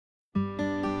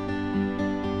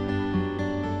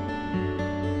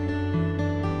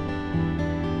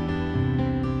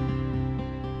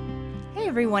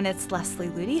everyone, it's Leslie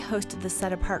Ludy, host of the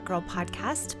Set Apart Girl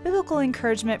podcast, biblical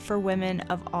encouragement for women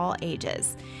of all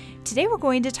ages. Today we're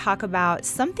going to talk about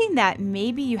something that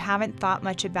maybe you haven't thought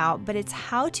much about, but it's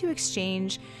how to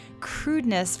exchange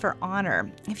crudeness for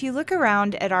honor. If you look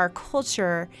around at our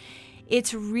culture,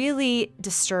 it's really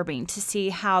disturbing to see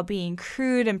how being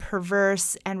crude and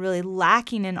perverse and really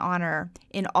lacking in honor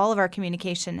in all of our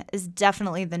communication is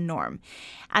definitely the norm.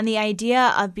 And the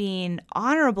idea of being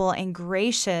honorable and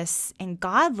gracious and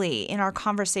godly in our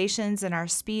conversations, in our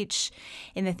speech,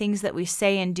 in the things that we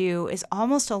say and do is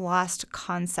almost a lost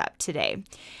concept today.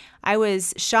 I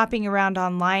was shopping around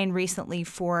online recently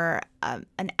for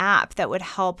an app that would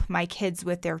help my kids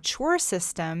with their chore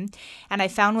system, and I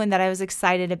found one that I was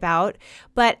excited about.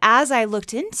 But as I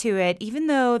looked into it, even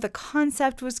though the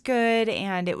concept was good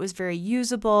and it was very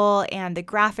usable and the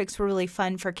graphics were really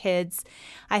fun for kids,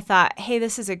 I thought, hey,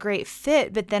 this is a great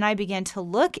fit. But then I began to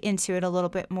look into it a little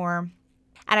bit more.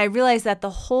 And I realized that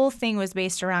the whole thing was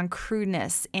based around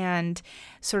crudeness and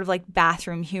sort of like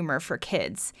bathroom humor for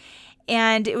kids.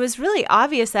 And it was really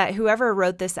obvious that whoever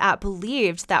wrote this app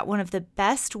believed that one of the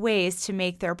best ways to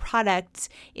make their product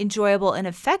enjoyable and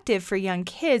effective for young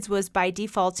kids was by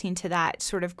defaulting to that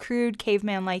sort of crude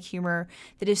caveman-like humor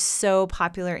that is so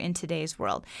popular in today's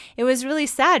world. It was really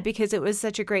sad because it was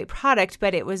such a great product,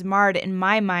 but it was marred in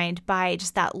my mind by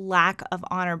just that lack of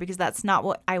honor, because that's not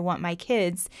what I want my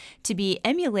kids to be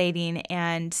emulating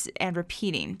and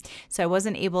repeating. So I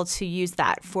wasn't able to use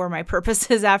that for my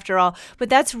purposes after all, but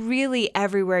that's really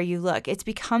everywhere you look. It's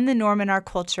become the norm in our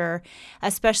culture,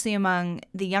 especially among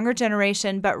the younger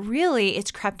generation, but really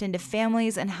it's crept into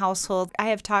families and households. I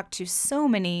have talked to so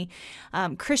many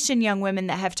Christian young women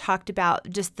that have talked about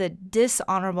just the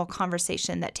dishonorable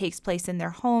conversation that takes place in their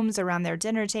homes, around their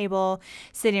dinner table,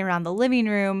 sitting around the living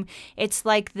room. It's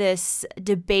like this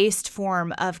debased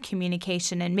form of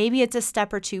communication, and maybe it's a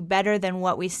step or two better than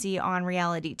what we see on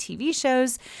reality TV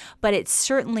shows, but it's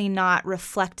certainly not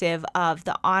reflective of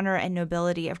the honor and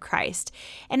nobility of Christ.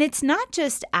 And it's not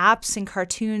just apps and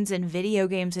cartoons and video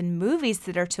games and movies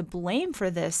that are to blame for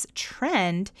this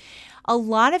trend. A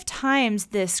lot of times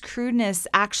this crudeness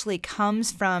actually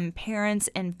comes from parents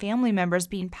and family members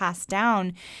being passed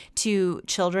down to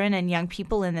children and young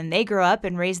people, and then they grow up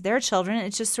and raise their children.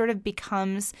 It just sort of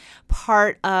becomes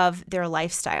part of their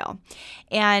lifestyle.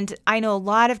 And I know a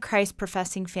lot of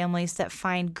Christ-professing families that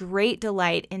find great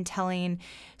delight in telling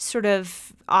sort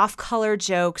of off-color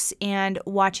jokes and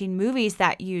watching movies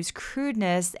that use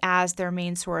crudeness as their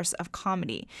main source of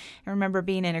comedy. I remember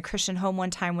being in a Christian home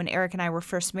one time when Eric and I were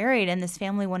first married, and this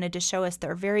family wanted to show us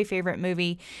their very favorite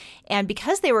movie. And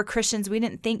because they were Christians, we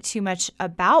didn't think too much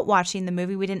about watching the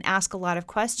movie. We didn't ask a lot of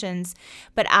questions.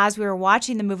 But as we were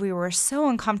watching the movie, we were so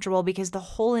uncomfortable because the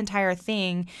whole entire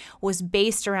thing was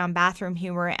based around bathroom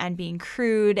humor and being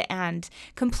crude and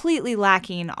completely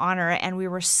lacking honor. And we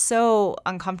were so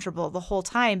uncomfortable the whole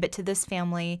time. But to this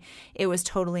family, it was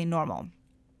totally normal.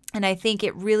 And I think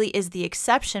it really is the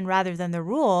exception rather than the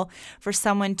rule for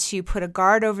someone to put a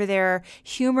guard over their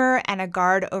humor and a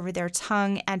guard over their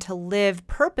tongue and to live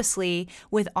purposely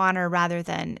with honor rather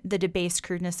than the debased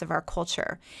crudeness of our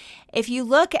culture. If you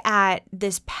look at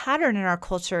this pattern in our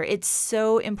culture, it's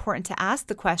so important to ask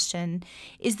the question,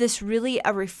 is this really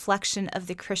a reflection of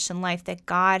the Christian life that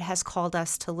God has called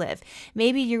us to live?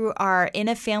 Maybe you are in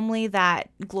a family that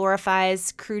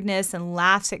glorifies crudeness and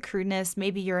laughs at crudeness.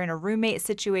 Maybe you're in a roommate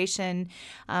situation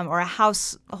or a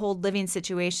household living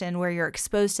situation where you're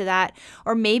exposed to that.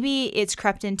 Or maybe it's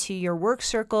crept into your work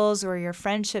circles or your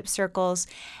friendship circles.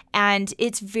 And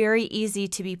it's very easy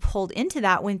to be pulled into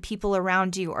that when people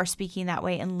around you are speaking that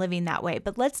way and living that way.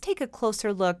 But let's take a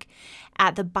closer look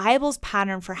at the Bible's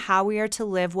pattern for how we are to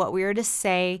live, what we are to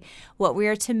say, what we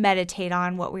are to meditate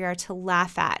on, what we are to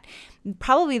laugh at.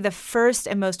 Probably the first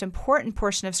and most important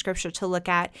portion of Scripture to look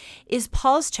at is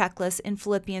Paul's checklist in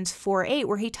Philippians 4:8,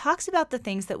 where he talks about the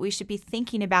things that we should be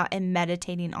thinking about and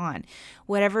meditating on.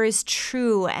 Whatever is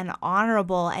true and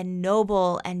honorable and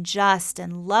noble and just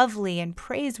and lovely and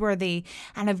praiseworthy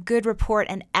and of good report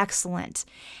and excellent.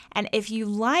 And if you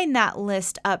line that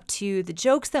list up to the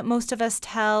jokes that most of us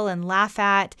tell and laugh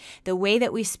at, the way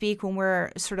that we speak when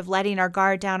we're sort of letting our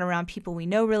guard down around people we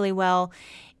know really well,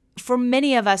 for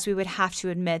many of us, we would have to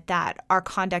admit that our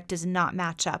conduct does not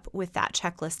match up with that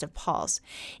checklist of Paul's.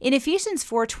 In Ephesians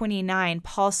 4:29,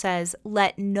 Paul says,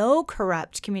 "Let no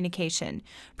corrupt communication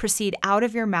proceed out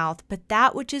of your mouth, but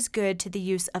that which is good to the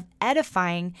use of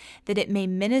edifying, that it may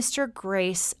minister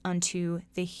grace unto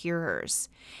the hearers."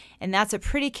 And that's a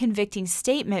pretty convicting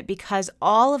statement because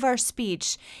all of our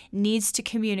speech needs to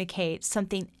communicate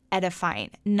something edifying,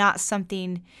 not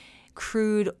something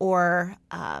crude or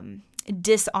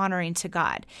dishonoring to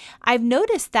God. I've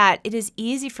noticed that it is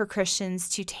easy for Christians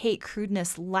to take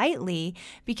crudeness lightly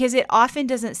because it often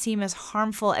doesn't seem as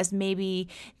harmful as maybe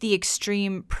the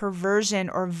extreme perversion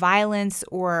or violence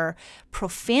or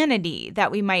profanity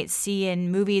that we might see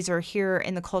in movies or hear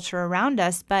in the culture around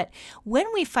us. But when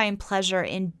we find pleasure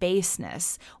in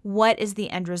baseness, what is the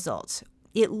end result?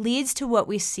 It leads to what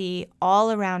we see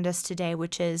all around us today,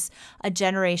 which is a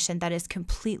generation that is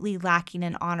completely lacking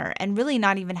in honor and really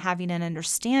not even having an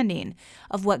understanding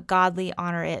of what godly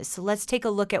honor is. So let's take a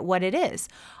look at what it is.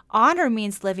 Honor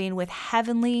means living with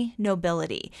heavenly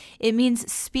nobility. It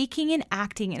means speaking and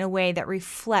acting in a way that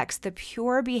reflects the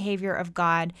pure behavior of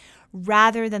God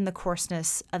rather than the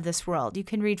coarseness of this world. You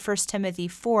can read 1 Timothy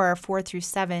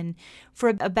 4:4-7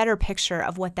 for a better picture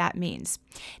of what that means.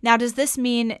 Now, does this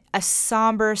mean a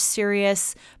somber,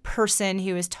 serious person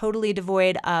who is totally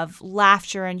devoid of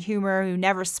laughter and humor, who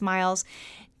never smiles?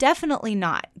 Definitely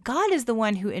not. God is the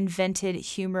one who invented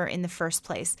humor in the first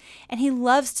place, and he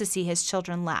loves to see his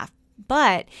children laugh.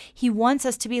 But he wants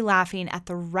us to be laughing at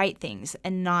the right things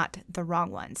and not the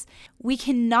wrong ones. We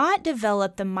cannot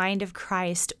develop the mind of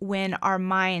Christ when our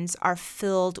minds are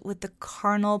filled with the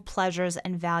carnal pleasures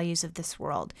and values of this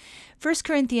world. 1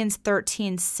 Corinthians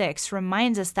 13:6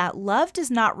 reminds us that love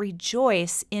does not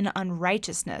rejoice in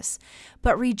unrighteousness,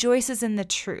 but rejoices in the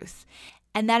truth.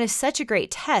 And that is such a great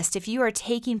test. If you are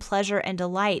taking pleasure and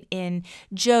delight in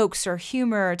jokes or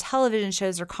humor or television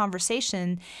shows or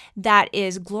conversation that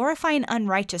is glorifying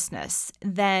unrighteousness,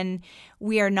 then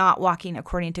we are not walking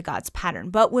according to God's pattern.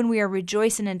 But when we are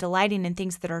rejoicing and delighting in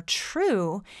things that are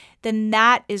true, then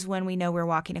that is when we know we're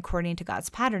walking according to God's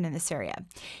pattern in this area.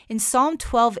 In Psalm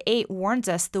 12:8 warns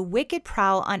us, the wicked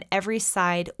prowl on every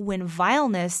side when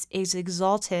vileness is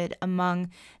exalted among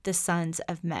the sons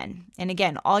of men. And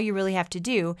again, all you really have to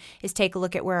do is take a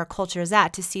look at where our culture is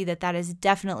at to see that that is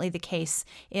definitely the case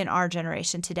in our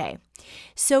generation today.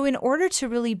 So in order to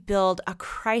really build a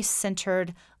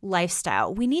Christ-centered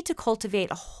lifestyle, we need to cultivate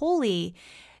a holy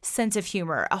sense of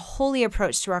humor, a holy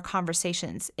approach to our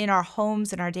conversations in our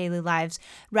homes and our daily lives,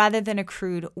 rather than a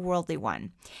crude worldly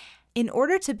one. In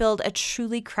order to build a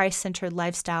truly Christ-centered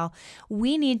lifestyle,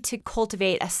 we need to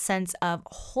cultivate a sense of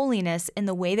holiness in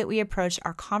the way that we approach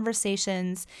our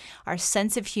conversations, our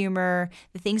sense of humor,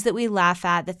 the things that we laugh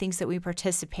at, the things that we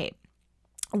participate.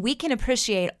 We can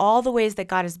appreciate all the ways that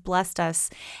God has blessed us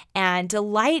and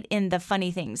delight in the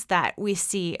funny things that we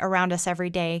see around us every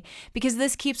day, because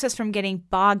this keeps us from getting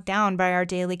bogged down by our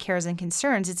daily cares and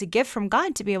concerns. It's a gift from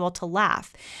God to be able to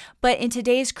laugh. But in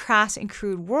today's crass and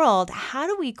crude world, how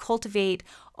do we cultivate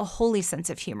a holy sense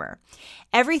of humor?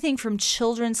 Everything from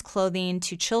children's clothing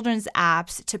to children's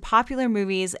apps to popular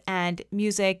movies and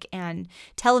music and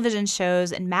television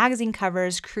shows and magazine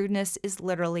covers, crudeness is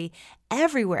literally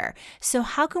everywhere. So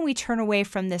how can we turn away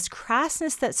from this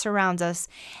crassness that surrounds us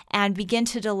and begin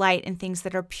to delight in things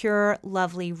that are pure,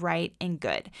 lovely, right, and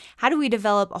good? How do we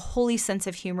develop a holy sense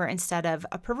of humor instead of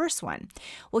a perverse one?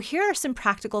 Well, here are some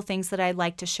practical things that I'd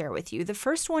like to share with you. The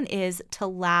first one is to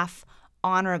laugh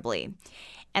honorably.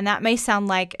 And that may sound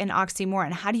like an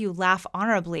oxymoron. How do you laugh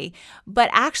honorably? But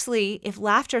actually, if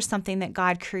laughter is something that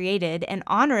God created and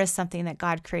honor is something that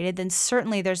God created, then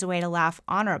certainly there's a way to laugh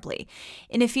honorably.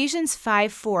 In Ephesians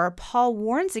 5:4, Paul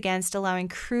warns against allowing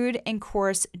crude and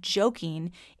coarse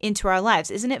joking into our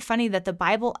lives. Isn't it funny that the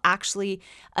Bible actually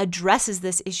addresses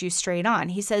this issue straight on?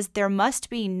 He says, there must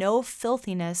be no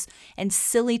filthiness and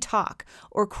silly talk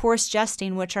or coarse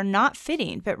jesting, which are not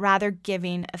fitting, but rather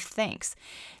giving of thanks.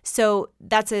 So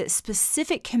that's a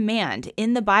specific command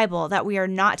in the Bible that we are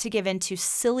not to give into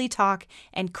silly talk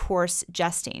and coarse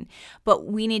jesting, but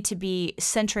we need to be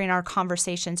centering our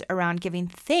conversations around giving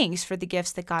thanks for the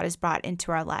gifts that God has brought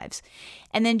into our lives.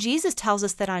 And then Jesus tells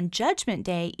us that on Judgment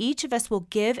Day, each of us will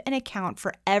give an account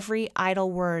for every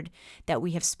idle word that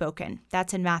we have spoken.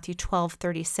 That's in Matthew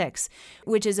 12:36,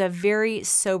 which is a very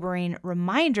sobering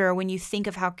reminder when you think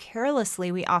of how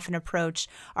carelessly we often approach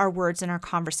our words and our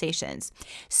conversations.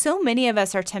 So many of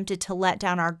us are tempted to let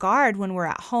down our guard when we're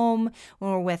at home,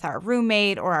 when we're with our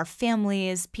roommate or our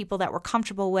families, people that we're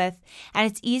comfortable with. And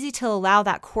it's easy to allow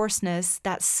that coarseness,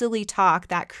 that silly talk,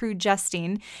 that crude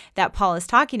jesting that Paul is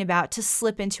talking about to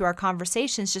slip into our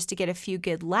conversations just to get a few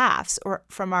good laughs or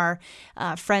from our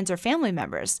friends or family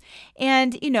members.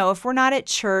 And, if we're not at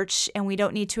church and we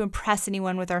don't need to impress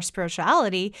anyone with our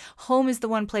spirituality, home is the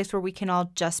one place where we can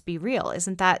all just be real.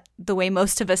 Isn't that the way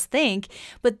most of us think?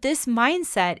 But this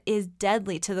mindset is deadly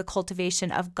deadly to the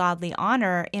cultivation of godly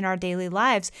honor in our daily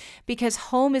lives, because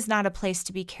home is not a place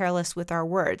to be careless with our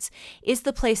words. It's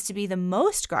the place to be the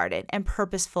most guarded and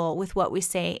purposeful with what we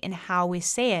say and how we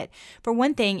say it. For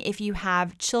one thing, if you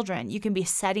have children, you can be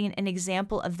setting an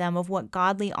example of them of what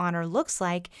godly honor looks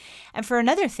like. And for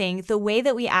another thing, the way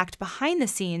that we act behind the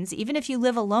scenes, even if you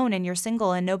live alone and you're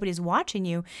single and nobody's watching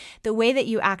you, the way that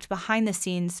you act behind the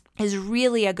scenes is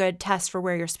really a good test for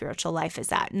where your spiritual life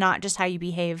is at, not just how you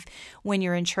behave when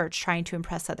you're in church trying to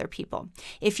impress other people.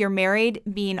 If you're married,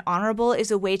 being honorable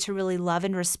is a way to really love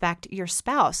and respect your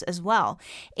spouse as well.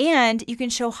 And you can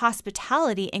show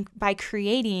hospitality by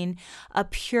creating a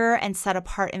pure and set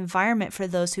apart environment for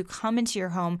those who come into your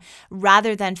home,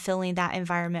 rather than filling that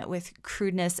environment with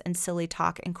crudeness and silly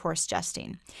talk and coarse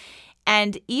jesting.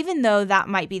 And even though that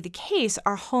might be the case,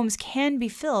 our homes can be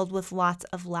filled with lots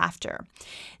of laughter.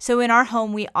 So in our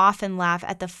home, we often laugh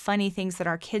at the funny things that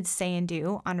our kids say and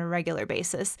do on a regular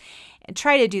basis, and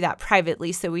try to do that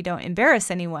privately so we don't embarrass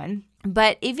anyone.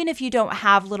 But even if you don't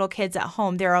have little kids at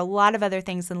home, there are a lot of other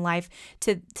things in life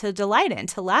to delight in,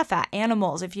 to laugh at.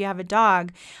 Animals, if you have a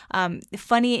dog,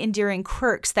 funny, endearing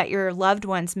quirks that your loved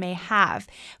ones may have,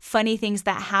 funny things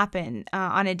that happen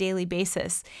on a daily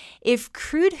basis. If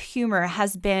crude humor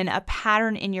has been a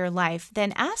pattern in your life,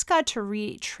 then ask God to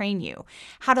retrain you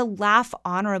how to laugh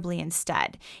honorably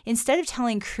instead. Instead of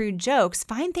telling crude jokes,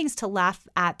 find things to laugh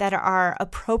at that are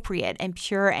appropriate and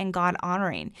pure and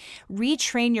God-honoring.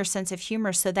 Retrain your sense of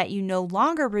humor so that you no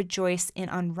longer rejoice in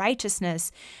unrighteousness,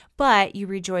 but you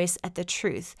rejoice at the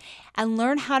truth. And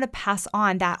learn how to pass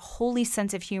on that holy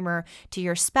sense of humor to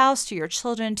your spouse, to your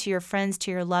children, to your friends,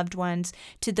 to your loved ones,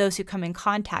 to those who come in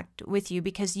contact with you,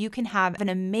 because you can have an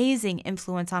amazing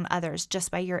influence on others just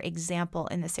by your example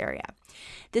in this area.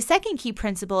 The second key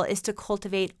principle is to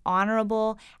cultivate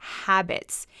honorable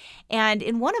habits. And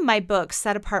in one of my books,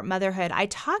 Set Apart Motherhood, I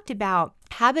talked about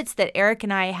habits that Eric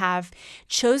and I have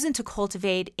chosen to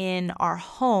cultivate in our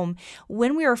home.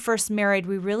 When we were first married,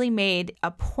 we really made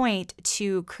a point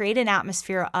to create an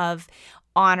atmosphere of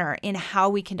honor in how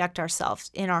we conduct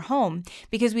ourselves in our home,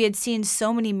 because we had seen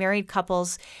so many married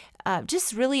couples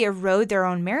just really erode their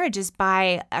own marriages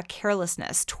by a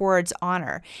carelessness towards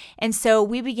honor. And so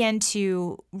we began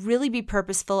to really be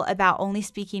purposeful about only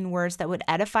speaking words that would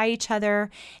edify each other,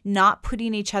 not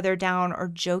putting each other down or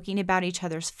joking about each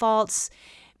other's faults,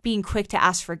 being quick to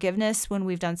ask forgiveness when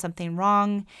we've done something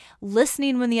wrong,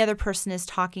 listening when the other person is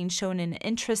talking, showing an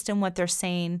interest in what they're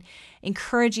saying,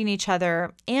 encouraging each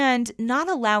other, and not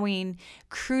allowing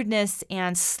crudeness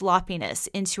and sloppiness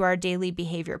into our daily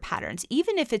behavior patterns,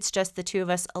 even if it's just the two of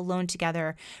us alone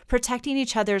together, protecting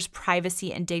each other's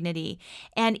privacy and dignity,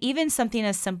 and even something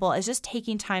as simple as just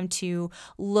taking time to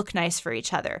look nice for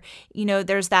each other. You know,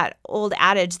 there's that old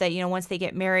adage that, once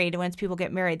people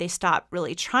get married, they stop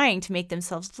really trying to make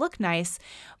themselves look nice,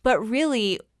 but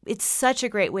really, it's such a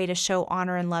great way to show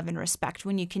honor and love and respect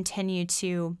when you continue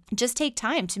to just take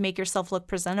time to make yourself look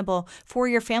presentable for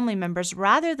your family members,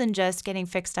 rather than just getting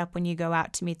fixed up when you go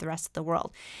out to meet the rest of the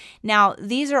world. Now,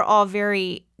 these are all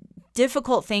very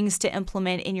difficult things to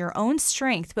implement in your own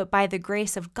strength, but by the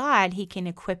grace of God, He can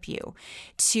equip you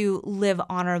to live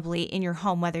honorably in your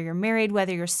home, whether you're married,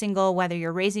 whether you're single, whether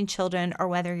you're raising children, or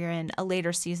whether you're in a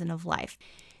later season of life.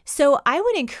 So I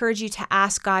would encourage you to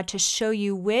ask God to show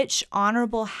you which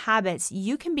honorable habits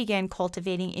you can begin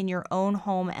cultivating in your own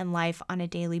home and life on a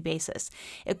daily basis.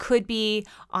 It could be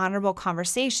honorable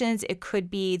conversations. It could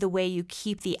be the way you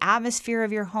keep the atmosphere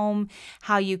of your home,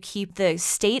 how you keep the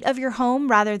state of your home,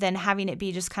 rather than having it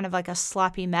be just kind of like a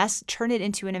sloppy mess. Turn it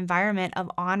into an environment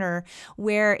of honor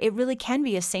where it really can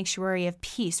be a sanctuary of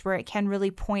peace, where it can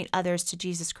really point others to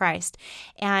Jesus Christ.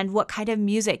 And what kind of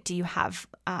music do you have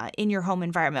in your home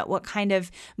environment? What kind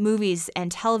of movies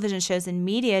and television shows and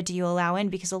media do you allow in?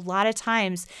 Because a lot of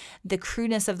times the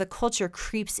crudeness of the culture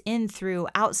creeps in through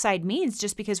outside means,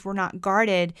 just because we're not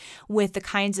guarded with the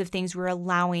kinds of things we're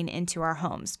allowing into our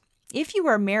homes. If you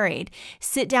are married,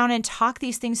 sit down and talk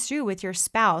these things through with your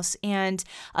spouse and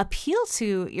appeal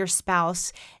to your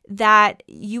spouse that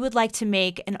you would like to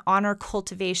make an honor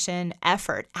cultivation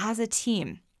effort as a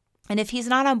team. And if he's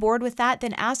not on board with that,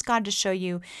 then ask God to show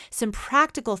you some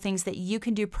practical things that you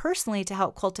can do personally to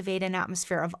help cultivate an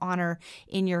atmosphere of honor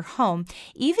in your home.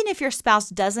 Even if your spouse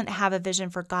doesn't have a vision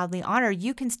for godly honor,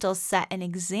 you can still set an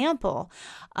example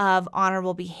of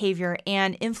honorable behavior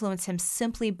and influence him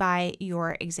simply by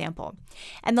your example.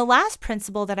 And the last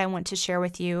principle that I want to share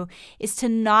with you is to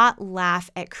not laugh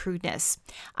at crudeness.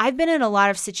 I've been in a lot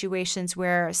of situations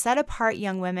where set-apart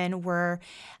young women were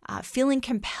feeling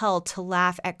compelled to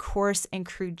laugh at coarse coarse and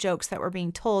crude jokes that were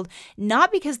being told,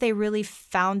 not because they really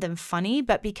found them funny,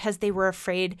 but because they were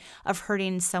afraid of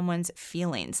hurting someone's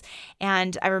feelings.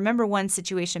 And I remember one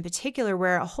situation in particular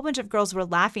where a whole bunch of girls were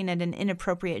laughing at an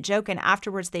inappropriate joke, and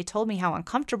afterwards they told me how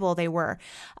uncomfortable they were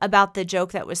about the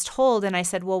joke that was told. And I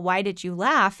said, well, why did you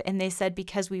laugh? And they said,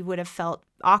 because we would have felt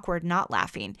awkward not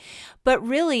laughing. But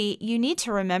really, you need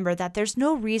to remember that there's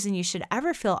no reason you should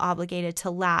ever feel obligated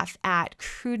to laugh at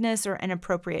crudeness or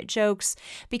inappropriate jokes,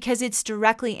 because it's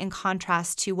directly in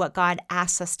contrast to what God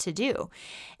asks us to do.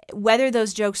 Whether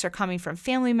those jokes are coming from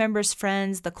family members,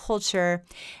 friends, the culture,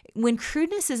 when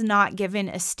crudeness is not given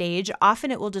a stage, often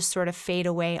it will just sort of fade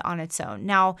away on its own.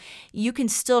 Now, you can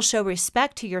still show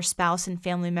respect to your spouse and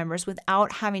family members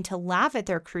without having to laugh at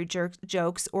their crude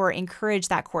jokes or encourage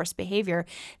that coarse behavior.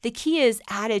 The key is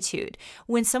attitude.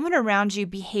 When someone around you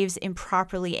behaves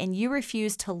improperly and you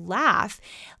refuse to laugh,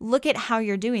 look at how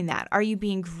you're doing that. Are you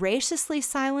being graciously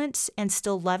silent and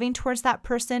still loving towards that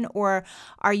person, or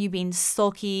are you being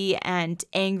sulky and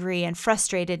angry and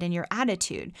frustrated in your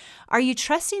attitude? Are you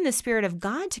trusting the Spirit of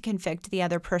God to convict the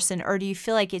other person, or do you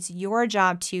feel like it's your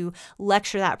job to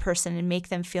lecture that person and make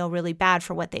them feel really bad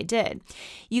for what they did?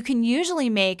 You can usually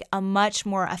make a much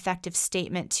more effective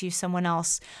statement to someone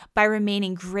else by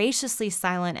remaining graciously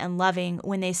silent and loving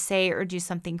when they say or do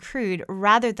something crude,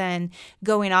 rather than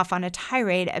going off on a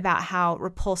tirade about how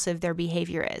repulsive their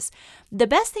behavior is. The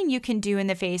best thing you can do in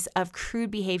the face of crude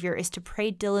behavior is to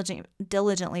pray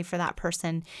diligently for that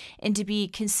person and to be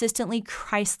consistently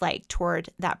Christ-like toward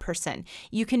that person.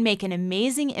 You can make an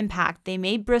amazing impact. They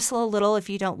may bristle a little if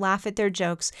you don't laugh at their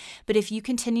jokes, but if you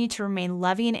continue to remain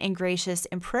loving and gracious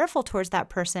and prayerful towards that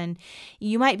person,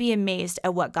 you might be amazed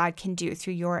at what God can do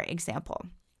through your example.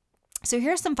 So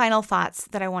here's some final thoughts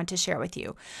that I want to share with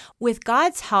you. With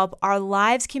God's help, our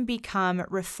lives can become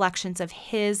reflections of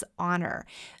His honor,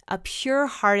 a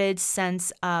pure-hearted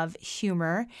sense of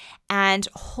humor, and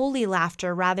holy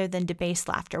laughter rather than debased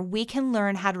laughter. We can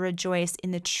learn how to rejoice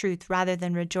in the truth rather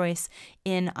than rejoice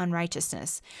in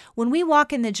unrighteousness. When we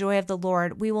walk in the joy of the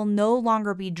Lord, we will no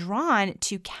longer be drawn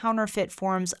to counterfeit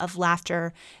forms of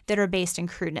laughter that are based in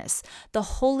crudeness. The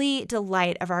holy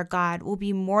delight of our God will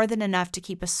be more than enough to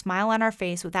keep a smile on our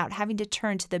face without having to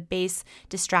turn to the base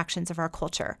distractions of our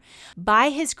culture. By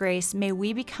His grace, may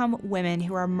we become women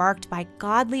who are marked by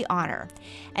godly honor,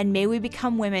 and may we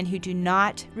become women who do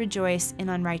not rejoice in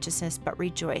unrighteousness, but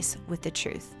rejoice with the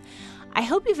truth. I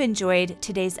hope you've enjoyed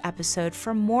today's episode.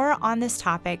 For more on this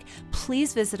topic,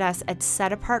 please visit us at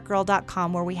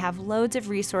setapartgirl.com, where we have loads of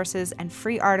resources and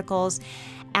free articles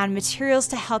and materials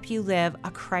to help you live a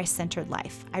Christ-centered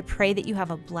life. I pray that you have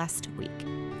a blessed week.